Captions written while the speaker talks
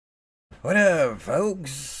What up,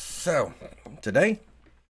 folks? So, today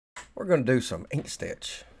we're going to do some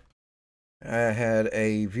Inkstitch. I had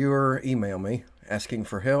a viewer email me asking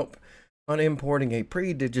for help on importing a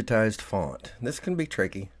pre-digitized font. This can be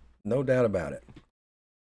tricky, no doubt about it.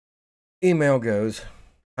 Email goes,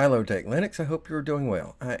 "Hi, Low-Tech Linux. I hope you're doing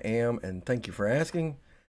well. I am, and thank you for asking.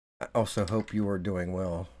 I also hope you are doing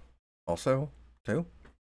well also, too.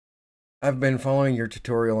 I've been following your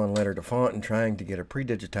tutorial on letter to font and trying to get a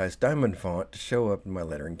pre-digitized diamond font to show up in my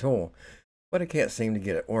lettering tool, but I can't seem to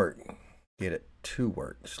get it to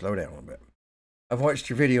work. Slow down a little bit. I've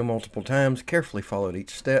watched your video multiple times, carefully followed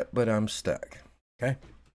each step, but I'm stuck. Okay?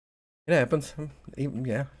 It happens.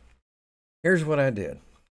 Yeah. Here's what I did.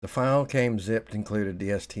 The file came zipped, included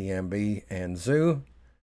DSTMB and zoo.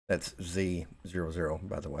 That's Z00,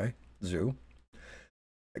 by the way. Zoo.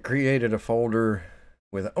 I created a folder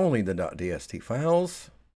with only the .dst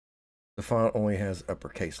files. The font only has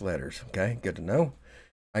uppercase letters. Okay, good to know.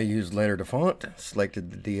 I used letter to font,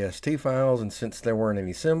 selected the DST files, and since there weren't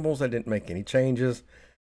any symbols, I didn't make any changes.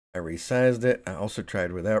 I resized it. I also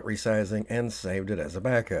tried without resizing and saved it as a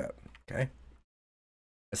backup. Okay.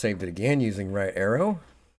 I saved it again using right arrow.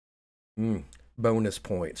 Bonus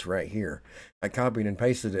points right here. I copied and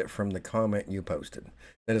pasted it from the comment you posted.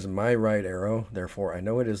 That is my right arrow, therefore I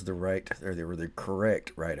know it is the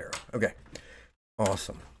correct right arrow. Okay,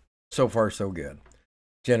 awesome. So far so good.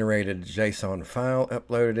 Generated a JSON file,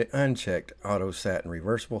 uploaded it, unchecked auto satin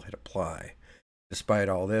reversible, hit apply. Despite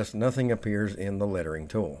all this, nothing appears in the lettering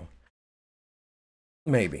tool.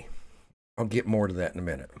 Maybe. I'll get more to that in a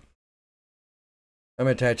minute. I'm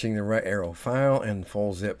attaching the right arrow file and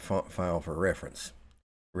full zip font file for reference.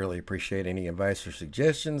 Really appreciate any advice or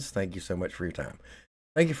suggestions. Thank you so much for your time.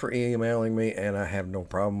 Thank you for emailing me, and I have no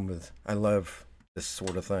problem with, I love this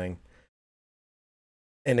sort of thing.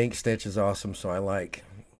 And Inkstitch is awesome, so I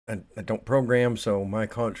don't program, so my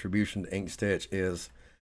contribution to Inkstitch is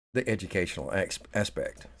the educational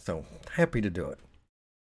aspect. So happy to do it.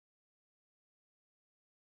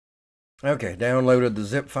 Okay, downloaded the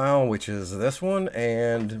zip file, which is this one,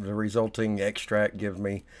 and the resulting extract gives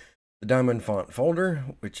me the diamond font folder,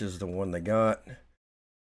 which is the one they got,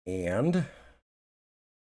 and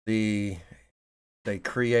they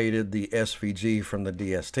created the SVG from the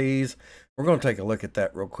DSTs. We're going to take a look at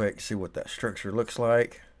that real quick, see what that structure looks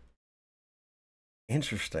like.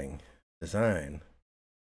 Interesting design.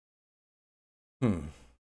 We're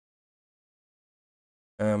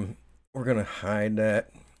going to hide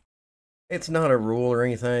that. It's not a rule or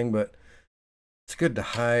anything, but it's good to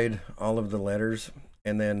hide all of the letters,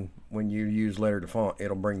 and then when you use letter to font,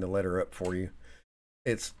 it'll bring the letter up for you.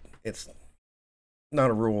 It's not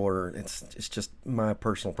a rule, or it's just my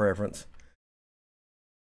personal preference.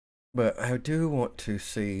 But I do want to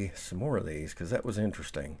see some more of these because that was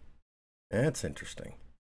interesting. That's interesting.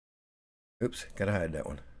 Oops, gotta hide that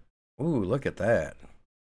one. Ooh, look at that.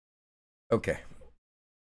 Okay.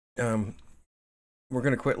 We're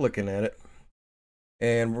gonna quit looking at it,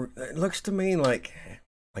 and it looks to me like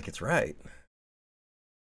it's right.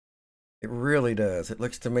 It really does. It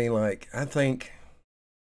looks to me like, I think,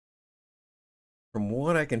 from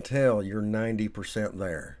what I can tell, you're 90%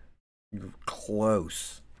 there. You're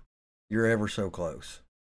close. You're ever so close.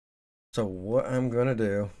 So what I'm gonna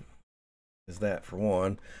do is that, for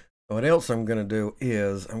one. What else I'm gonna do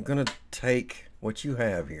is I'm gonna take what you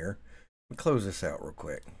have here. Let me close this out real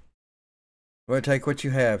quick. I'm going to take what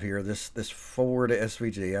you have here, this forward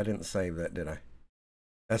SVG. I didn't save that, did I?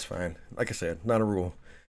 That's fine. Like I said, not a rule.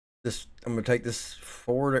 I'm going to take this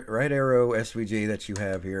forward right arrow SVG that you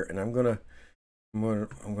have here, and I'm going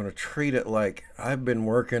to treat it like I've been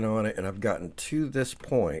working on it and I've gotten to this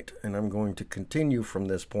point, and I'm going to continue from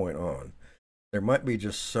this point on. There might be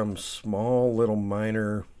just some small little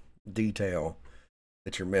minor detail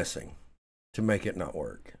that you're missing to make it not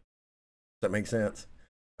work. Does that make sense?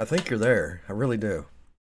 I think you're there. I really do.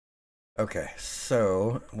 Okay,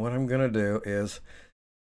 so what I'm going to do is,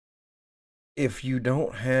 if you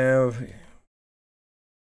don't have,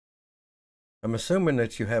 I'm assuming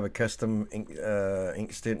that you have a custom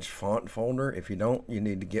Inkstitch font folder. If you don't, you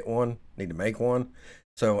need to get one, need to make one.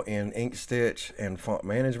 So in Inkstitch and font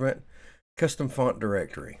management, custom font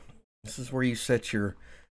directory. This is where you set your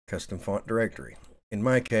custom font directory. In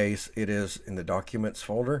my case, it is in the documents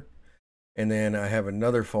folder. And then I have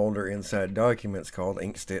another folder inside documents called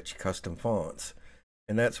Inkstitch Custom Fonts.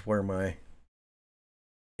 And that's where my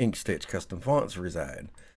Inkstitch Custom Fonts reside.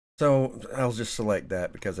 So I'll just select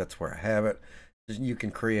that because that's where I have it. You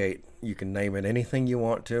can name it anything you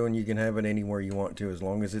want to, and you can have it anywhere you want to, as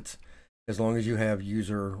long as you have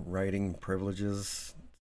user writing privileges.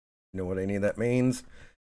 You know what any of that means?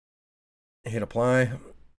 hit apply.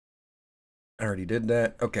 I already did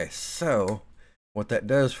that. Okay, so what that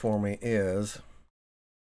does for me is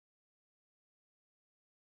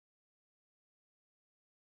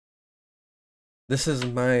this is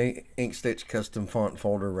my Inkstitch custom font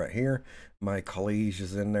folder right here. My collage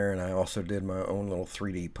is in there, and I also did my own little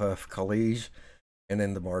 3D puff collage. And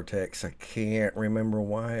then the bar text, I can't remember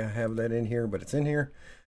why I have that in here, but it's in here.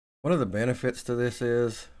 One of the benefits to this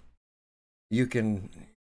is you can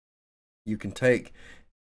take,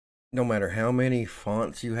 no matter how many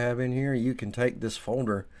fonts you have in here, you can take this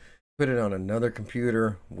folder, put it on another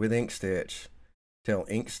computer with Inkstitch, tell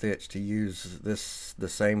Inkstitch to use the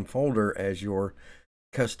same folder as your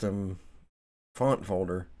custom font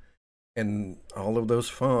folder, and all of those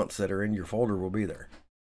fonts that are in your folder will be there.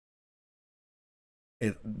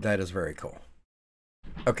 That is very cool.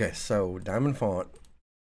 Okay, so diamond font,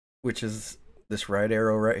 which is this right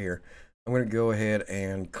arrow right here, I'm going to go ahead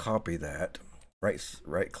and copy that.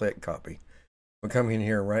 Right click, copy. We'll come in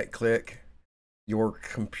here, right click your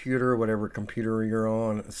computer, whatever computer you're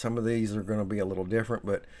on. Some of these are going to be a little different,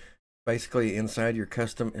 but basically inside your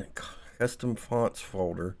custom fonts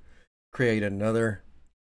folder, create another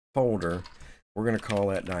folder. We're going to call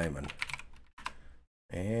that diamond.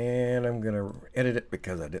 And I'm going to edit it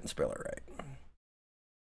because I didn't spell it right.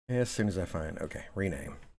 As soon as I find, okay,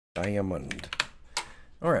 rename, diamond.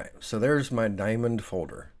 All right, so there's my diamond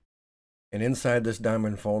folder. And inside this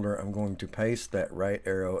diamond folder, I'm going to paste that right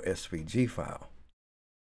arrow SVG file.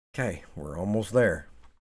 Okay, we're almost there.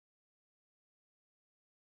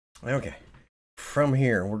 Okay, from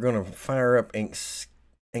here, we're going to fire up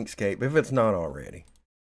Inkscape if it's not already.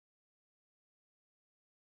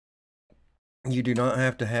 You do not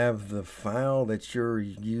have to have the file that you're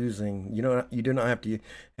using. You do not have to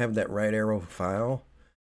have that right arrow file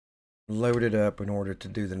loaded up in order to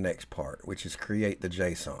do the next part, which is create the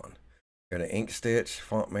JSON. Go to Inkstitch,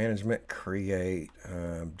 Font Management, create,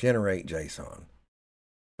 generate JSON.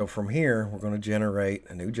 So from here, we're going to generate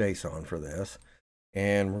a new JSON for this,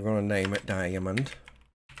 and we're going to name it diamond.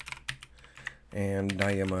 And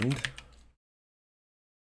diamond,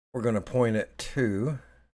 we're going to point it to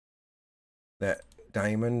that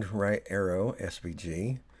diamond right arrow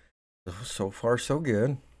SVG. So far, so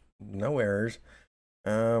good. No errors. I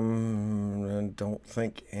don't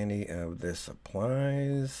think any of this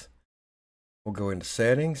applies. We'll go into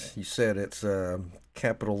settings. You said it's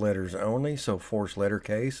capital letters only, so force letter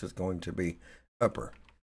case is going to be upper.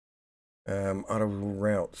 Auto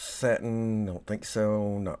route satin, don't think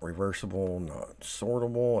so. Not reversible, not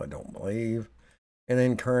sortable, I don't believe. And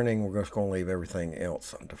then kerning, we're just going to leave everything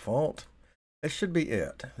else on default. That should be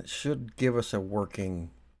it. It should give us a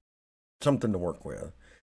working, something to work with.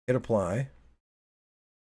 Hit apply.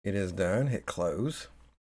 It is done. Hit close.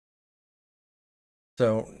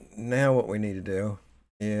 So now what we need to do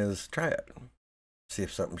is try it. See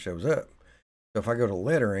if something shows up. So if I go to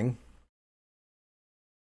lettering,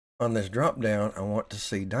 on this drop down, I want to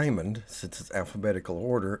see diamond. Since it's alphabetical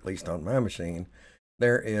order, at least on my machine,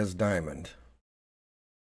 there is diamond.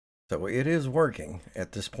 So it is working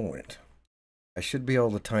at this point. I should be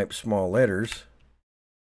able to type small letters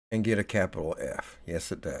and get a capital F. Yes,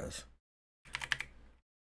 it does.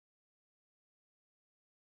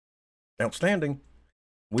 Outstanding.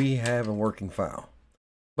 We have a working file.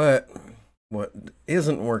 But what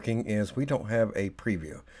isn't working is we don't have a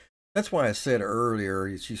preview. That's why I said earlier,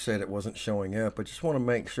 you said it wasn't showing up. I just want to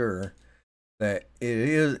make sure that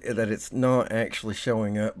it's not actually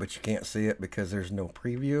showing up, but you can't see it because there's no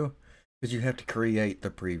preview, because you have to create the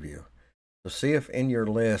preview. So see if in your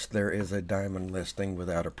list there is a diamond listing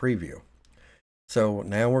without a preview. So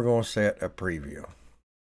now we're going to set a preview.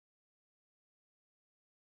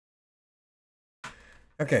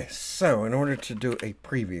 Okay, so in order to do a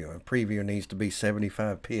preview needs to be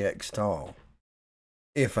 75px tall,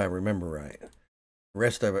 if I remember right. The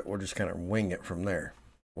rest of it, we'll just kind of wing it from there.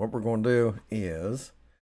 What we're going to do is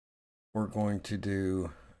we're going to do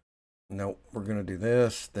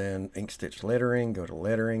this, then Inkstitch lettering, go to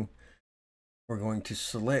lettering. We're going to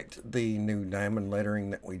select the new diamond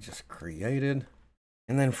lettering that we just created.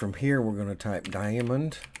 And then from here, we're going to type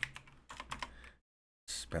diamond,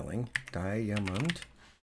 spelling diamond.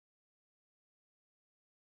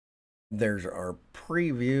 There's our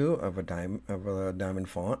preview of a diamond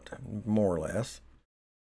font, more or less.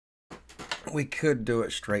 We could do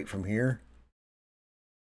it straight from here.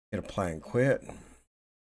 Hit apply and quit.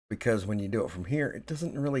 Because when you do it from here, it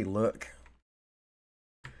doesn't really look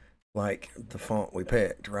like the font we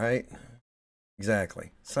picked, right?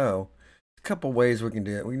 Exactly. So, a couple ways we can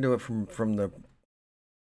do it. We can do it from the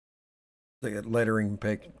lettering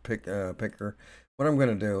picker. what I'm going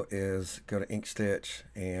to do is go to Inkstitch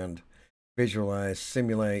and visualize,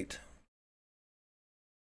 simulate.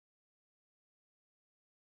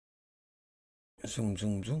 Zoom,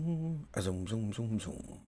 zoom, zoom, zoom, zoom, zoom,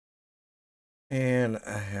 zoom. And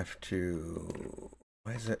I have to,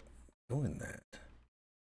 why is it doing that?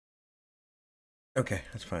 Okay,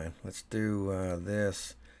 that's fine. Let's do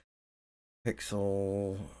this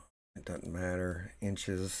pixel. It doesn't matter.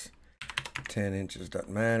 Inches, 10 inches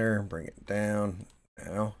doesn't matter. Bring it down.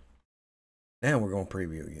 Now we're going to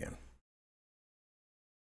preview again.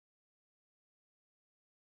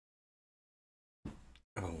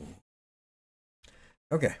 Oh.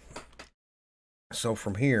 Okay. So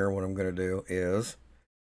from here, what I'm going to do is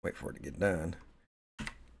wait for it to get done.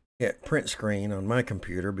 Hit print screen on my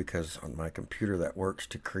computer, because on my computer that works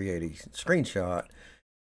to create a screenshot.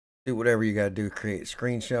 Do whatever you got to do to create a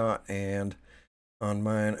screenshot, and on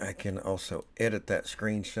mine I can also edit that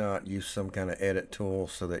screenshot, use some kind of edit tool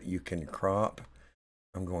so that you can crop.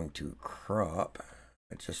 I'm going to crop.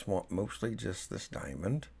 I just want mostly just this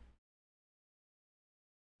diamond.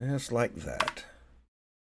 Just like that.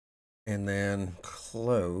 And then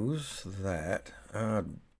close that. I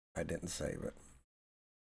didn't save it.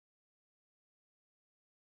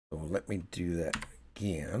 So let me do that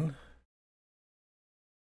again.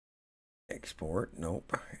 Export,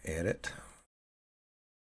 nope, edit.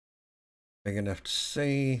 Big enough to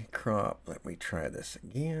see, crop. Let me try this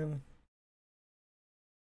again.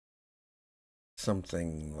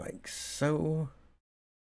 Something like so.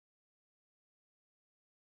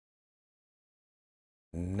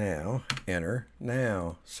 Now, enter,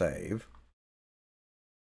 now save.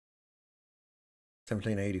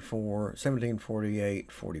 1784,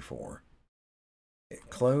 1748, 44. Hit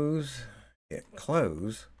close, hit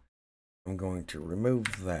close. I'm going to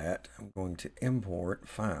remove that. I'm going to import,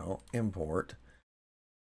 file, import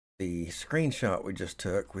the screenshot we just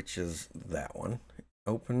took, which is that one.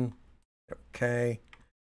 Open, okay.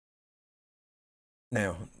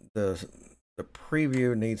 Now, the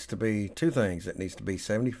preview needs to be two things. It needs to be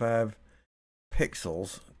 75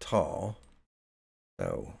 pixels tall.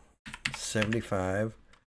 So 75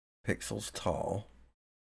 pixels tall.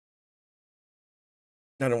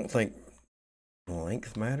 I don't think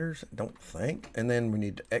length matters. I don't think. And then we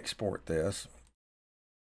need to export this.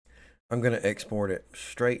 I'm going to export it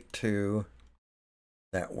straight to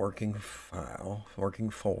that working file,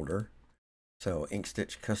 working folder. So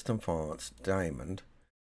Inkstitch custom fonts, diamond.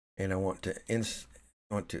 And I want to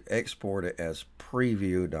export it as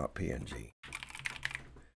preview.png.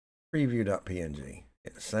 Preview.png.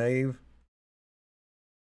 Hit save.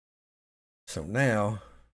 So now,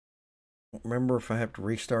 remember if I have to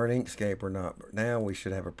restart Inkscape or not, but now we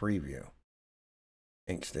should have a preview.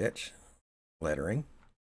 Inkstitch, lettering.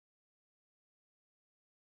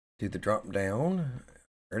 Do the drop down.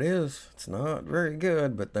 There it is. It's not very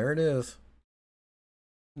good, but there it is.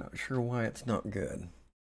 Not sure why it's not good.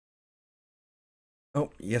 Oh,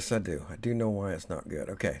 yes, I do. I do know why it's not good.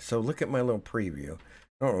 Okay, so look at my little preview.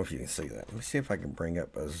 I don't know if you can see that. Let me see if I can bring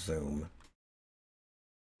up a zoom.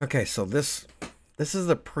 Okay, so this is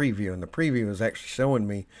the preview, and the preview is actually showing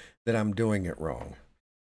me that I'm doing it wrong.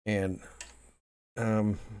 And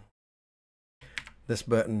this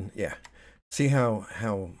button, yeah. See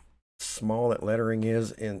how small that lettering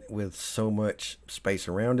is and with so much space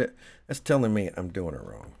around it? That's telling me I'm doing it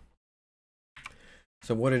wrong.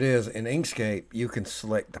 So what it is, in Inkscape, you can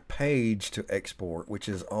select the page to export, which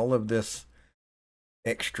is all of this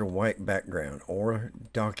extra white background, or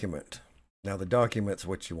document. Now the document's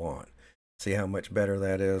what you want. See how much better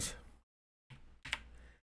that is?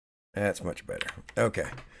 That's much better. Okay,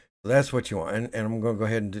 so that's what you want. And I'm going to go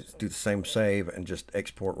ahead and do the same save and just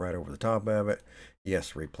export right over the top of it.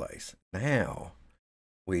 Yes, replace. Now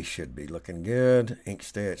we should be looking good.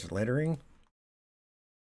 Inkstitch lettering.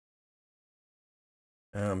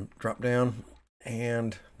 Drop down,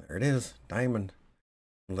 and there it is, diamond.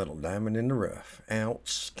 Little diamond in the rough.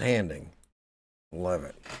 Outstanding. Love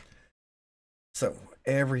it. So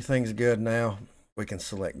everything's good now. We can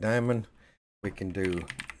select diamond. We can do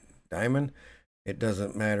diamond. It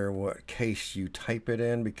doesn't matter what case you type it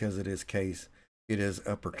in, because it is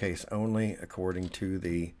uppercase only according to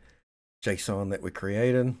the JSON that we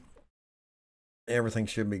created. Everything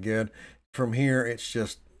should be good. From here, it's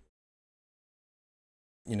just,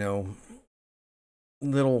 you know,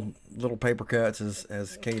 little paper cuts,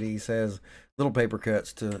 as Katie says, little paper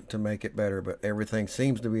cuts to make it better, but everything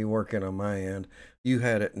seems to be working on my end. You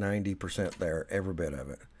had it 90% there, every bit of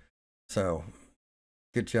it. So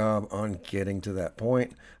good job on getting to that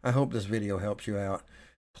point. I hope this video helps you out.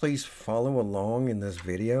 Please follow along in this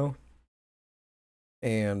video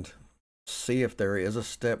and see if there is a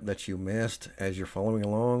step that you missed as you're following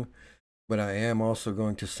along, but I am also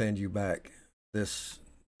going to send you back this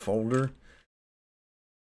folder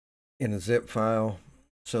in a zip file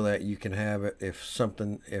so that you can have it.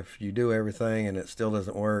 If you do everything and it still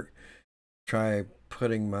doesn't work, try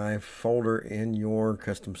putting my folder in your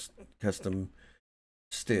custom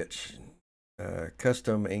stitch,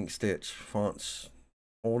 custom Inkstitch fonts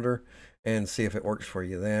folder, and see if it works for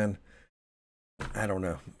you then. I don't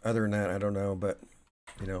know. Other than that, I don't know, but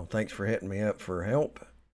thanks for hitting me up for help.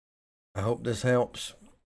 I hope this helps.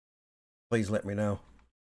 Please let me know.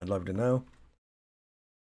 I'd love to know.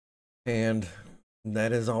 And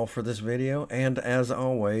that is all for this video. And as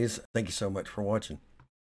always, thank you so much for watching.